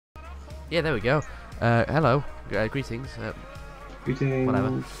Yeah, there we go. Hello. Greetings. Greetings.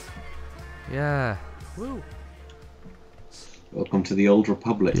 Whatever. Yeah. Woo. Welcome to the Old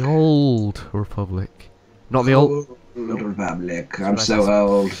Republic. The Old Republic. Not the old... Old Republic. That's I'm right, so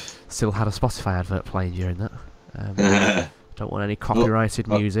old. Still had a Spotify advert playing during that. Don't want any copyrighted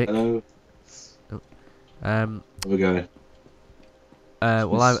music. Hello. Where we going?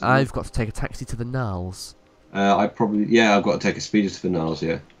 Well, I've got to take a taxi to the Gnarls. I've got to take a speeder to the Gnarls,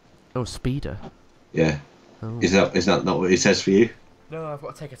 yeah. Oh, speeder? Yeah. Oh. Is that not what it says for you? No, I've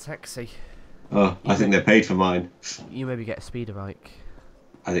got to take a taxi. Oh, I think they're paid for mine. You maybe get a speeder bike.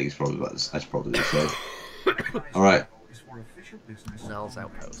 I think it's probably that's probably the same. Alright. Gnarls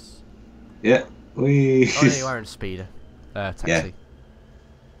Outposts. Yeah. Oh, yeah, you are in speeder. Taxi. Yeah.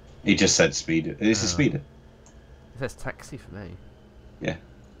 He just said speeder. It's a speeder. It says taxi for me. Yeah.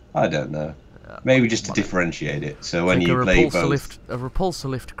 I don't know. Maybe just to differentiate it. So when you play both... A repulsor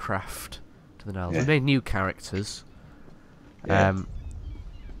lift craft to the Gnarls. Yeah. We've made new characters. Yeah.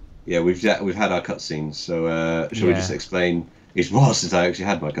 Yeah, we've had our cutscenes, so shall we just explain? It's was since I actually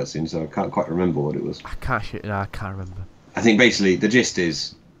had my cutscene, so I can't quite remember what it was. I can't remember. I think basically the gist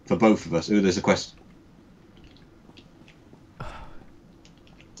is for both of us. Oh, there's a quest.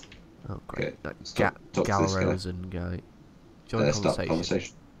 Oh, great. Okay, Gallows and guy. Join start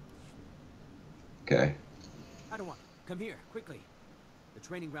conversation. Okay. Padawan, come here quickly. The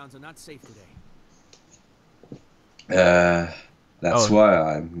training grounds are not safe today. That's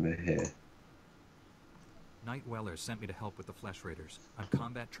why I'm here. Knight Weller sent me to help with the Flesh Raiders. I'm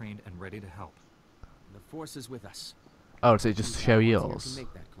combat trained and ready to help. The Force is with us. Oh, so just to show yours?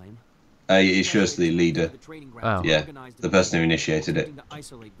 It shows the leader. Oh. Yeah, the person who initiated it.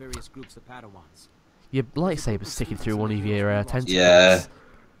 Your lightsaber's sticking through one of your tentacles. Yeah,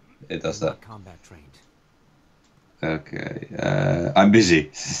 it does that. Okay, I'm busy.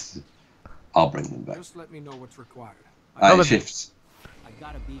 I'll bring them back. Just let me know what's required. It shifts. I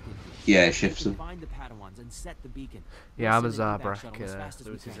got a beacon. Yeah, it shifts them. Find the Padawans and set the beacon. Yeah, I'm a Zabrak.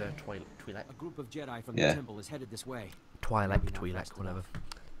 Lewis is a Twi'lek. A group of Jedi from the temple is headed this way. Twi'lek, whatever.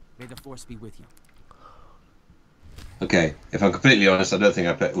 May the Force be with you. Okay, if I'm completely honest, I don't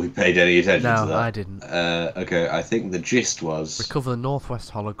think we paid any attention to that. No, I didn't. Okay, I think the gist was... Recover the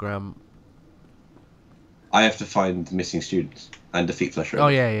Northwest hologram. I have to find the missing students and defeat Flesh Raiders. Oh,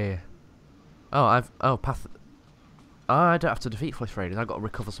 yeah. I don't have to defeat Flesh Raiders, I've got to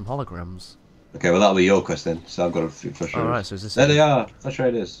recover some holograms. Okay, well that'll be your quest then, so I've got to defeat Flesh Raiders. Alright, so is this... There they are, Flesh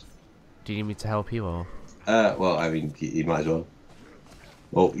Raiders. Do you need me to help you, or...? Well, I mean, you might as well.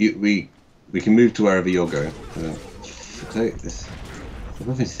 Well, we can move to wherever you're going. There's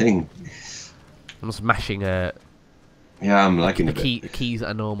nothing thing. I'm just mashing Yeah, I'm liking the keys that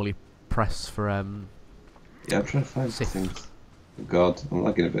I normally press for Yeah, I'm trying to find things. Oh God, I'm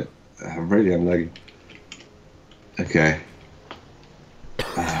lagging a bit. I really am lagging. Okay.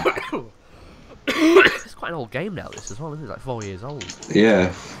 It's quite an old game now, this as well, isn't it? Like 4 years old.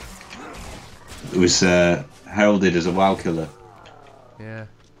 Yeah. It was heralded as a WoW killer. Yeah.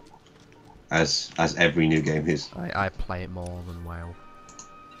 As every new game is. I play it more than WoW.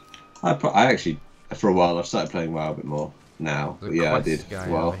 I actually, for a while, I've started playing WoW a bit more now. But yeah, I did. Guy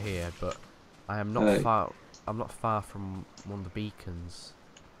WoW. over here, but I am not far. I'm not far from one of the beacons.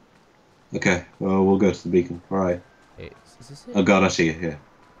 Okay, well we'll go to the beacon. Right. Is this it? Oh God, I see you here.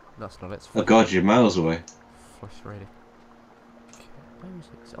 No, it's not. It's oh God, you're miles away. Flush ready. Where is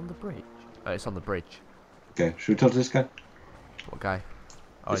it? Is it on the bridge? Oh, it's on the bridge. Okay, should we talk to this guy? What guy?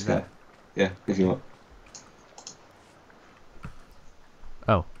 Oh, this guy. Yeah, if you want.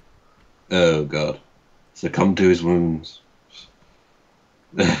 Oh. Oh God. Succumb to his wounds.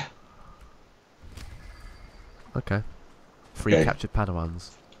 Okay. Free captured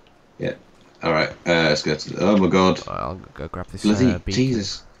Padawans. Yeah. Alright, let's go to... Oh my God. I'll go grab this Bloody beacon.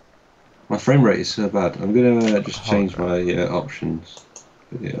 Jesus. My frame rate is so bad. I'm gonna just change my options.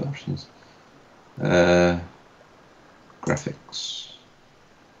 Video options. Graphics.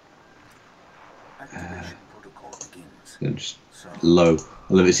 Just low.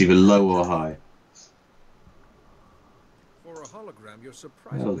 I love it's either low or high. For a hologram, you're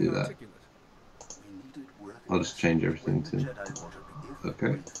I'll do that. I'll just change everything to...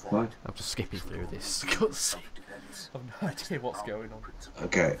 Okay, fine. I'm just skipping through this. I've no idea what's going on.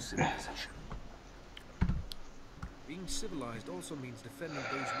 Okay. Being civilized also means defending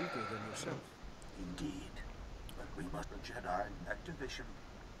those weaker than yourself. Indeed. But we must Jedi in that division.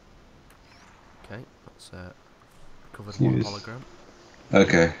 Okay, let's cover one hologram.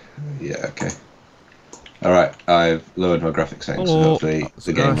 Okay. Yeah, okay. Alright, I've lowered my graphics settings, so hopefully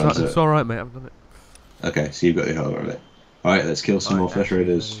the game runs it. It's alright, mate, I've done it. Okay, so you've got your hologram bit. Alright, let's kill some more Flesh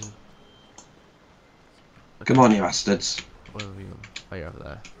Raiders. Come on, you bastards. Where have you gone? Oh, you're over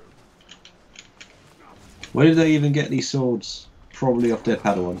there. Where did they even get these swords? Probably off their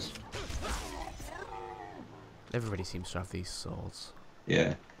Padawans. Everybody seems to have these swords.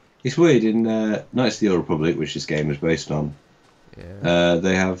 Yeah. It's weird, in Knights of the Old Republic, which this game is based on, Yeah.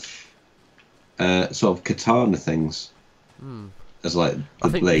 they have sort of katana things as like the I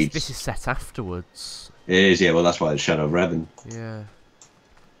think blades. this is set afterwards. It is, yeah, well that's why it's Shadow of Revan. Yeah.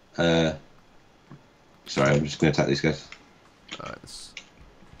 Sorry, I'm just going to attack these guys. Alright, there's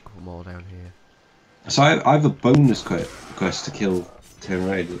a couple more down here. So I have a bonus quest to kill Tython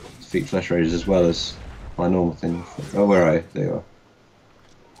Raiders, defeat Flesh Raiders, as well as my normal thing. Oh, where are you? There you are.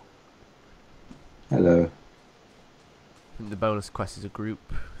 Hello. I think the bonus quest is a group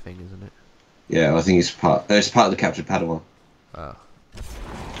thing, isn't it? Yeah, I think it's part of the captured Padawan. Oh.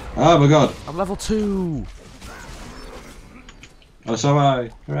 Oh my god! I'm level 2! Oh, so am I!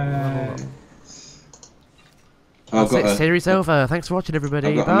 Hooray! Oh, That's it, series over. Thanks for watching, everybody.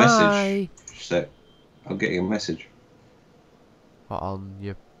 I've got Bye! a message. So, I'm getting a message. What, on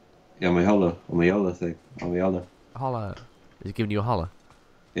your... Yeah, on my holler thing. On my holler. Holler? Is it giving you a holler?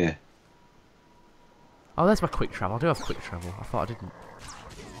 Yeah. Oh, there's my quick travel. I do have quick travel. I thought I didn't.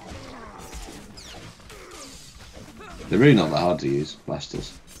 They're really not that hard to use,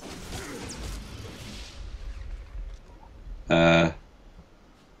 blasters.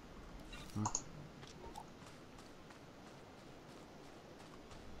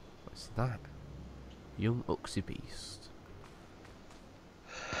 What's that? Young Uxie Beast.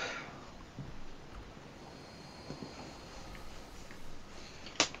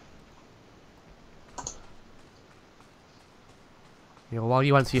 You know, while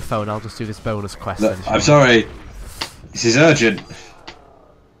you answer your phone, I'll just do this bonus quest. Look, I'm sorry. This is urgent.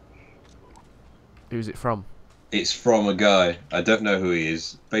 Who's it from? It's from a guy. I don't know who he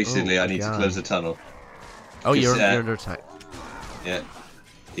is. Basically, I need to close the tunnel. Oh, you're under attack. Yeah.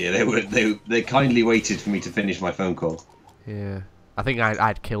 Yeah, they kindly waited for me to finish my phone call. Yeah. I think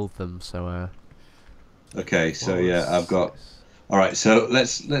I'd killed them, so Okay, so yeah, I've got. All right, so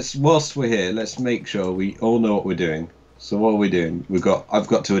let's whilst we're here, let's make sure we all know what we're doing. So what are we doing? I've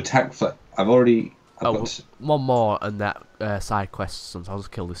got to attack. I've got one more and that side quest. So I'll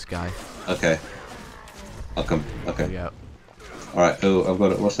just kill this guy. Okay. I'll come. Okay. Yeah. All right. Oh, I've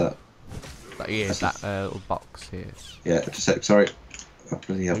got it. What's that? That here, that little box here. Yeah. Just a sec. Sorry. Oh,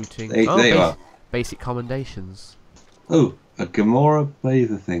 bloody hell. Looting. There you are. Basic commendations. Oh, a Gamora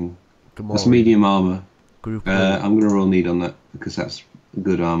Bather thing. Gamora. That's medium armor. Group. I'm gonna roll need on that because that's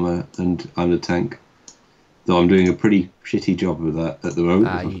good armor, and I'm the tank. Though I'm doing a pretty shitty job with that at the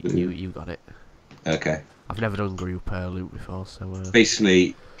moment. You got it. Okay. I've never done group loot before, so.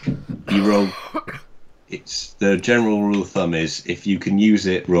 Basically, you roll. It's the general rule of thumb is if you can use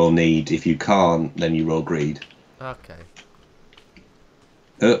it, roll need. If you can't, then you roll greed. Okay.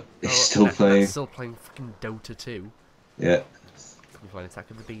 Oh, it's still playing. Still playing fucking Dota 2. Yeah. We're playing Attack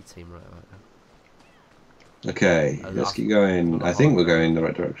of the B team right now. Okay, let's keep going. I think we're going in the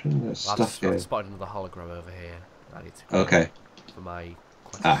right direction. There's stuff here. I've spotted another hologram over here. I need to go for my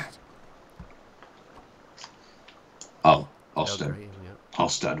quest. Oh,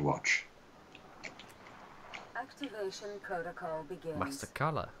 Ostad watch. Activation protocol begins. Master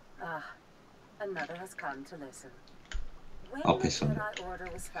Color. Another has come to listen. When I'll the piss on it. Jedi Order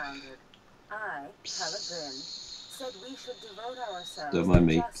was founded, I, Paladin, said we should devote ourselves Don't mind to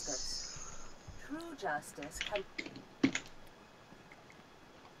me. justice. True justice can... The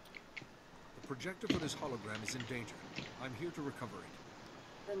projector for this hologram is in danger. I'm here to recover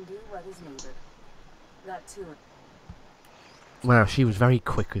it. Then do what is needed. That too. Wow, she was very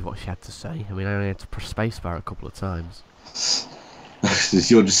quick with what she had to say. I mean, I only had to press spacebar a couple of times.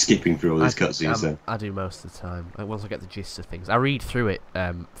 You're just skipping through all these cutscenes then? I do most of the time. Once I get the gist of things. I read through it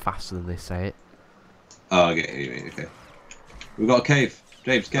faster than they say it. Oh, okay. We've got a cave.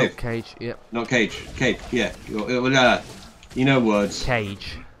 James, cave. Oh, cage, yep. Not cage. Cave, yeah. You know words.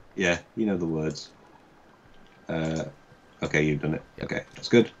 Cage. Yeah, you know the words. Okay, you've done it. Yep. Okay, that's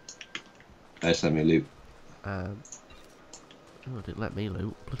good. Just let me loot. Oh, it didn't let me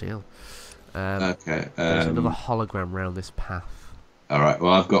loot. Bloody hell. Okay. There's another hologram round this path. Alright,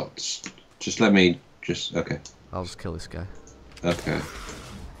 well I've got... Just let me... Okay. I'll just kill this guy. Okay.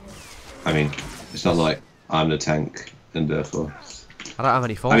 I mean, it's not like I'm the tank and therefore... I don't have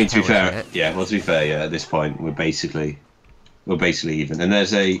any force. I mean, to be fair, yet. yeah. Well, to be fair, yeah. At this point, we're basically even. And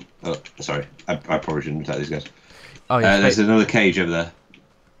there's a. Oh, sorry. I probably shouldn't attack these guys. Oh yeah. There's another cage over there.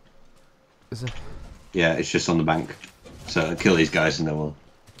 Is there? Yeah, it's just on the bank. So kill these guys and then we'll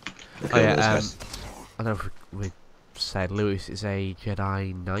kill those guys. I don't know if we said Lewis is a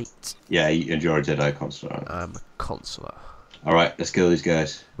Jedi Knight. Yeah, and you're a Jedi Consular. I'm a Consular. Alright, let's kill these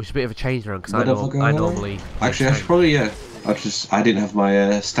guys. Which is a bit of a change around because Motherfucker. I normally. Actually, I should probably, yeah. I didn't have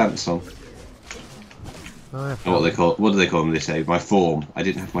my stance on. Oh, What do they call them? They say my form. I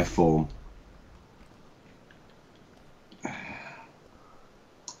didn't have my form.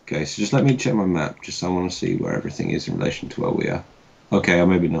 Okay, so just let me check my map. Just I want to see where everything is in relation to where we are. Okay, or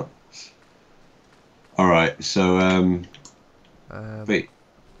maybe not. All right, so wait,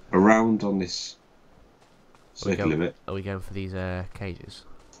 around on this circle of it. Are we going for these cages?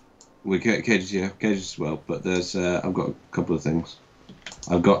 We get cages, yeah, cages as well. But there's I've got a couple of things.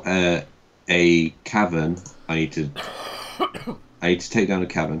 I've got a cavern. I need to take down a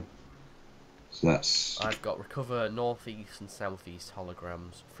cavern. So that's. I've got recover northeast and southeast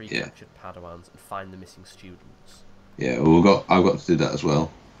holograms, free captured Padawans, and find the missing students. Yeah, well, I've got to do that as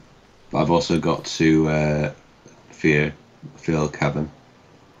well. But I've also got to fill a cavern.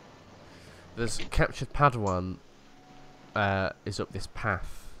 There's captured Padawan. Is up this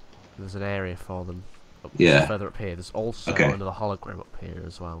path. There's an area for them. Further up here. There's also another hologram up here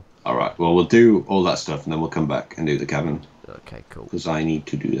as well. All right. Well, we'll do all that stuff and then we'll come back and do the cavern. Okay, cool. Because I need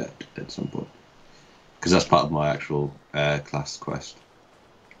to do that at some point. Because that's part of my actual class quest.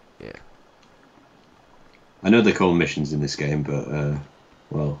 Yeah. I know they call them missions in this game, but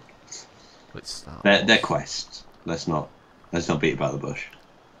well, they're quests. Let's not beat about the bush.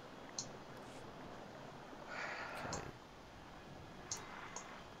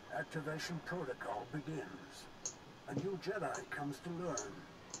 Activation protocol begins. A new Jedi comes to learn.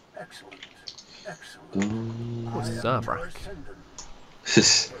 Excellent. Excellent. What's Zabrak?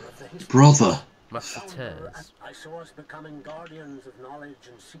 Brother. Master Tears. I saw us becoming guardians of knowledge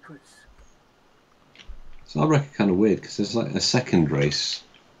and secrets. So I reckon kind of weird because there's like a second race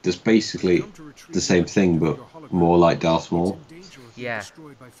that's basically the same thing but more like Darth Maul. Yeah.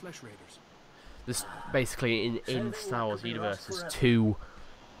 There's basically in Star Wars universe there's two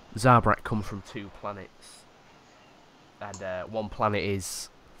Zabrak come from two planets, and one planet is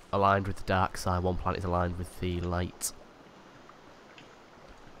aligned with the dark side, one planet is aligned with the light.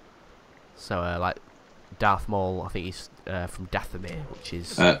 So like Darth Maul, I think he's from Dathomir, which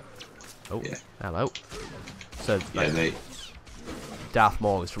is hello. So like, Darth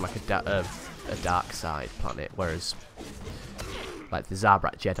Maul is from like a dark side planet, whereas like the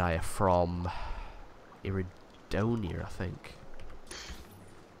Zabrak Jedi are from Iridonia, I think.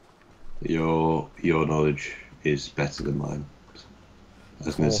 Your knowledge is better than mine. I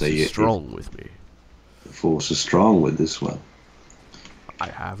was going to say you're strong with me. The Force is strong with this one. I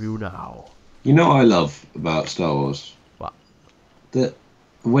have you now. You know what I love about Star Wars? What? That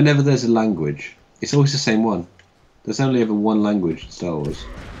whenever there's a language, it's always the same one. There's only ever one language in Star Wars.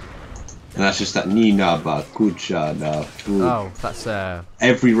 And that's just that Nina ba kucha na fu. Oh, that's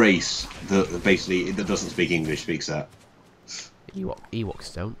every race that basically that doesn't speak English speaks that.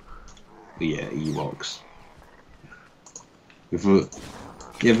 Ewoks don't. But yeah, Ewoks. But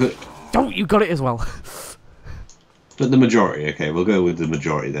don't, you got it as well. But the majority, okay, we'll go with the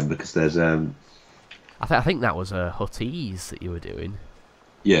majority then because there's I think that was Huttese that you were doing.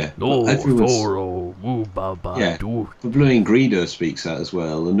 Yeah. Yeah. But Blooming Greedo speaks that as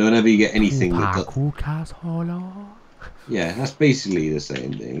well, and whenever you get anything yeah, that's basically the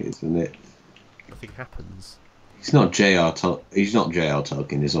same thing, isn't it? Nothing happens. He's not J.R.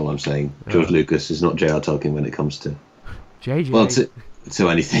 Tolkien, is all I'm saying. George Lucas is not J.R. Tolkien when it comes to JJ. Well, to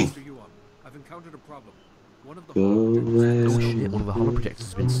anything. I've encountered a problem. One of the one of the holo projectors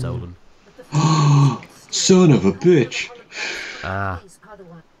has been stolen. Son of a bitch! Ah.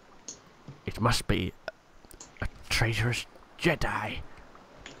 It must be a traitorous Jedi.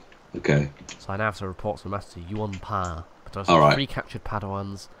 Okay. So I now have to report to the Master Yuan Pa. But All right. 3 captured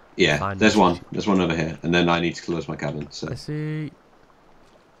Padawans. Yeah, there's one. There's one over here, and then I need to close my cabin. So. I see.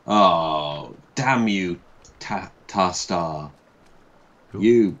 Oh, damn you, Tarstar! Who?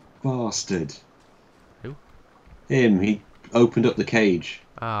 You bastard! Who? Him. He opened up the cage.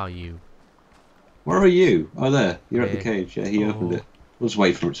 Ah, you. Where are you? Oh, there. You're at the Yeah. cage. Yeah, he opened it. We'll just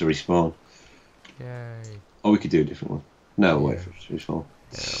wait for it to respawn. Yay. Or we could do a different one. No, we'll wait for it to respawn.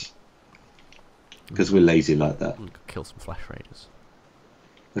 Yeah. Because we're lazy like that. I'm gonna kill some flesh raiders.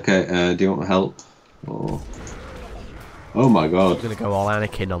 Okay, do you want help? Or... Oh my god. I'm gonna go all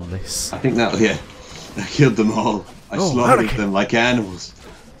Anakin on this. I think that, yeah. I killed them all. I slaughtered them like animals.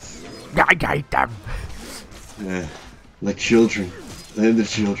 I ate them. Yeah. Like children. They're the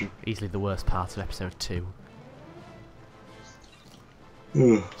children. Easily the worst part of episode 2.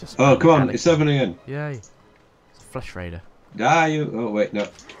 Just Oh, come on. Anakin. It's happening again. Yay. It's a flesh raider. Die, you. Oh, wait, no.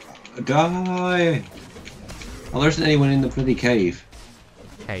 Die. Oh, there isn't anyone in the bloody cave.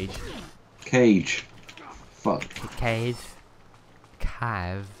 Cage. Cage. Fuck. Cave.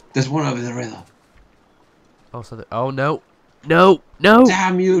 Cave. There's one over the river. Oh, so oh no. No! No!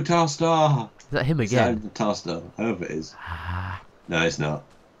 Damn you, Tarstar! Is that him Is again? that Tarstar? I hope it is. No, it's not.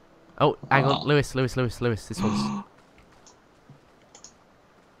 Oh, hang on. Lewis. This one's...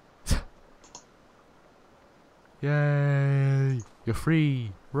 Yay! You're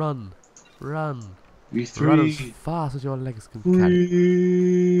free! Run! Run! Be Run as free. fast as your legs can carry.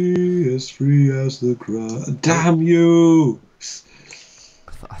 Free as the ground. Damn you!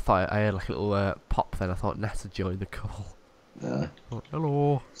 I thought I heard like a little pop then. I thought Nessa joined the call. Nah. Oh,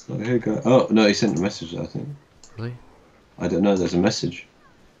 hello. So here go. Oh, no, he sent a message, I think. Really? I don't know, there's a message.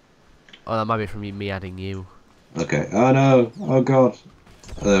 Oh, that might be from me adding you. Okay. Oh no! Oh god.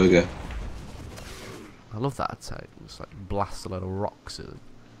 Oh, there we go. I love that attack. It's like blast a load of rocks at them.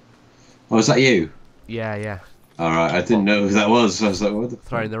 Oh, is that you? Yeah, yeah. Alright, I didn't know who that was. So I was like, what the fuck?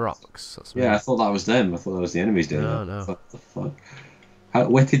 Throwing the rocks. That's me. Yeah, I thought that was them. I thought that was the enemies doing No, that. no. What the fuck?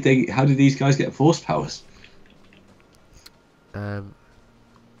 How did these guys get force powers? I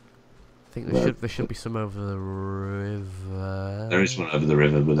think there should be some over the river. There is one over the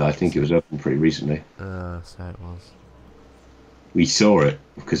river, but I think it was open pretty recently. So it was. We saw it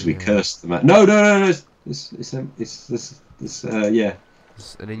because we Yeah. cursed the man. No! It's yeah.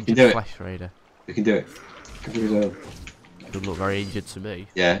 It's an do injured it. flesh raider. We can do it. Doesn't look very injured to me.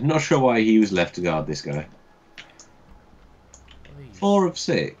 Yeah, not sure why he was left to guard this guy. 4 of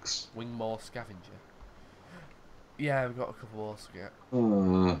 6. Wingmore scavenger. Yeah, we've got a couple more to get.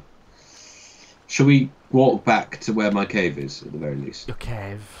 Shall we walk back to where my cave is, at the very least? Your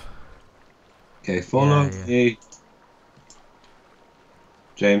cave. Okay, follow Yeah. me.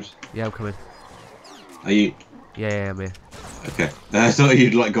 James, Yeah, I'm coming. are you... Yeah, I'm here. Okay. I thought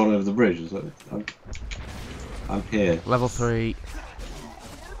you'd like gone over the bridge. I was like, I'm here. Level 3.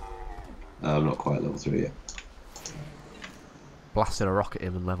 I'm not quite level 3 yet. Blasted a rock at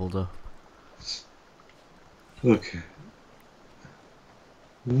him and leveled up. Okay.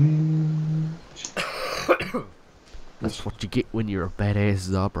 That's what you get when you're a badass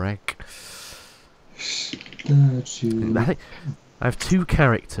Zabrak. I have 2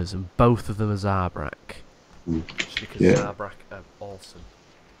 characters and both of them are Zabrak. Just because Yeah. Zabrak are awesome.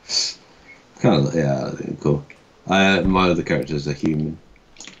 Kind of, yeah, cool. My other characters are human.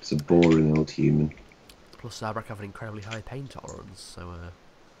 It's a boring old human. Plus Zabrak have an incredibly high pain tolerance, so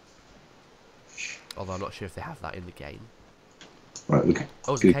although I'm not sure if they have that in the game. Right, okay.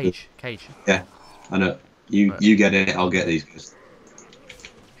 Oh, it's a cage. Cage. Yeah, I know. You Right. you get it, I'll get these guys.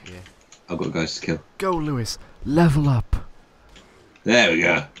 Yeah. I've got guys to kill. Go, Lewis. Level up. There we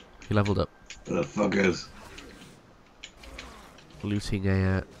go. He leveled up. Motherfuckers. Looting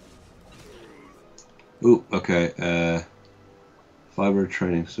a... Ooh, okay. Fiber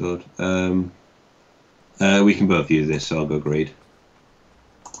training sword. We can both use this, so I'll go greed.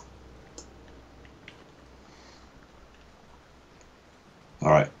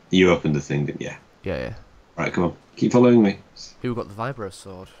 Alright, you opened the thing, didn't you? Yeah, yeah. Alright, come on. Keep following me. Who got the Vibro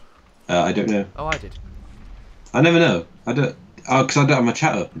sword? I don't know. Oh, I did. I never know. I don't... Oh, because I don't have my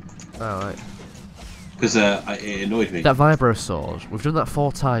chat open. Oh, right. Because it annoyed me. That Vibro sword, we've done that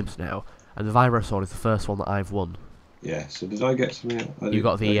 4 times now, and the Vibro sword is the first one that I've won. Yeah, so did I get something else? You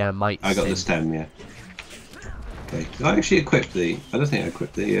got the might I got sting. the stem, yeah. Okay. Did I actually equip the... I don't think I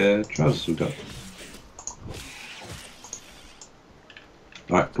equipped the trousers we got.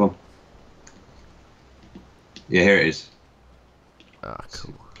 Alright, come on. Yeah, here it is. Ah,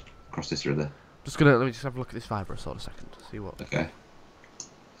 cool. Across this river. Let me just have a look at this Vibro sword a second, to see what... Okay.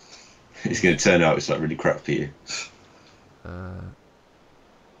 It's going to turn out it's like really crap for you.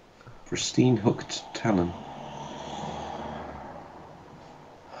 Pristine hooked talon.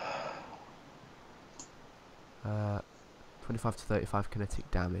 Uh, 25 to 35 kinetic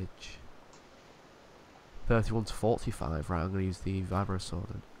damage. 31 to 45. Right, I'm going to use the Vibro sword.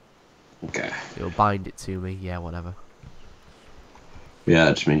 Okay. It'll bind it to me. Yeah, whatever. Yeah,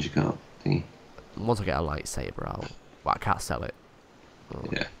 that just means you can't thingy. Once I get a lightsaber, well, I can't sell it.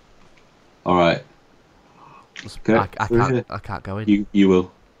 Yeah. Alright. Okay, I can't go in. You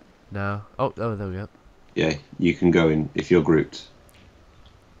will. No. Oh, there we go. Yeah, you can go in if you're grouped.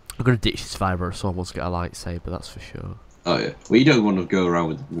 I'm going to ditch this Vibro sword once I get a lightsaber, that's for sure. Oh yeah. Well, you don't want to go around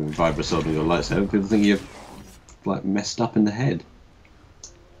with Vibro sword and your lightsaber. People think you're like messed up in the head.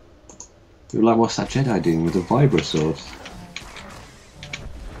 You're like, what's that Jedi doing with a Vibro sword?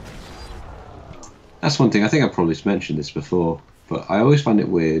 That's one thing. I think I probably mentioned this before, but I always find it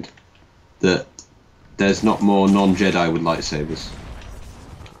weird that there's not more non-Jedi with lightsabers.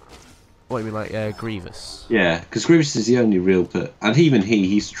 What do you mean, like Grievous? Yeah, because Grievous is the only real and even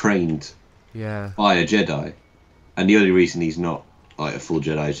he's trained by a Jedi, and the only reason he's not like a full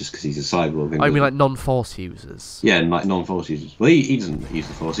Jedi is just because he's a cyborg. I mean, like non-Force users. Yeah, and like non-Force users. Well, he doesn't use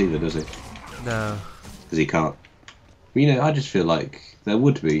the Force either, does he? No. Because he can't. But, you know, I just feel like there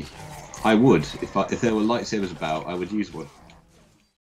would be. I would if there were lightsabers about. I would use one.